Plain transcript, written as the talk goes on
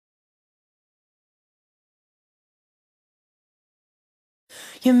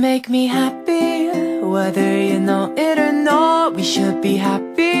You make me happy, whether you know it or not. We should be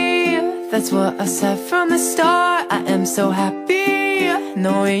happy, that's what I said from the start. I am so happy,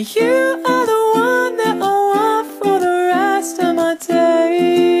 knowing you are the one that I want for the rest of my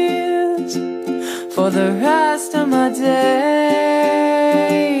days. For the rest of my days,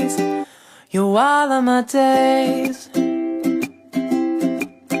 you're all of my days.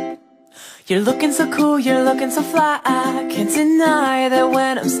 You're looking so cool, you're looking so fly. I can't deny that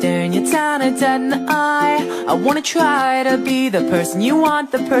when I'm staring you down and dead in the eye. I wanna try to be the person you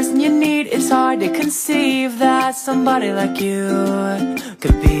want, the person you need. It's hard to conceive that somebody like you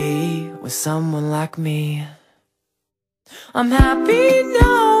could be with someone like me. I'm happy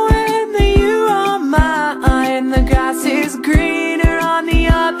knowing that you are mine. The grass is greener on the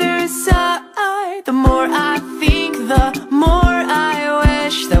other side. The more I think, the more I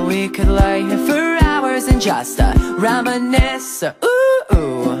wish that we could lay here for hours and just reminisce.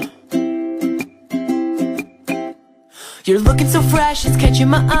 Ooh, you're looking so fresh, it's catching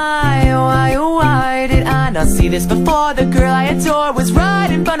my eye. Why did I not see this before? The girl I adore was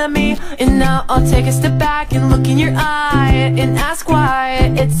right in front of me. And now I'll take a step back and look in your eye and ask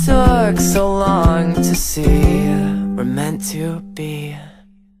why it took so long to see we're meant to be.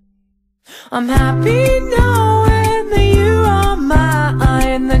 I'm happy knowing that you are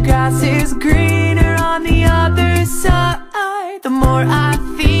mine. The grass is greener on the other side. The more I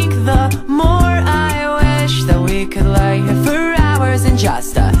think, the more I wish that we could lay here for hours and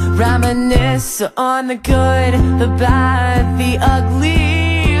just reminisce on the good, the bad, the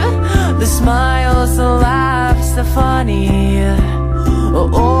ugly, the smiles, the laughs, the funny,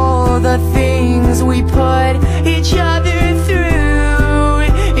 all the things we put each other through.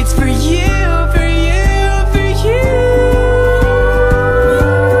 It's for you, for you, for you.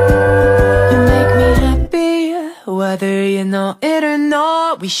 You make me happy, whether you know it or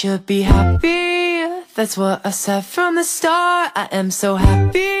not. We should be happy, that's what I said from the start. I am so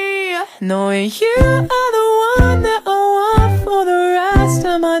happy, knowing you are the one that I want for the rest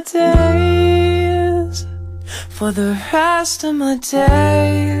of my days. For the rest of my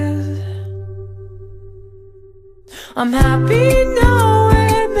days. I'm happy now.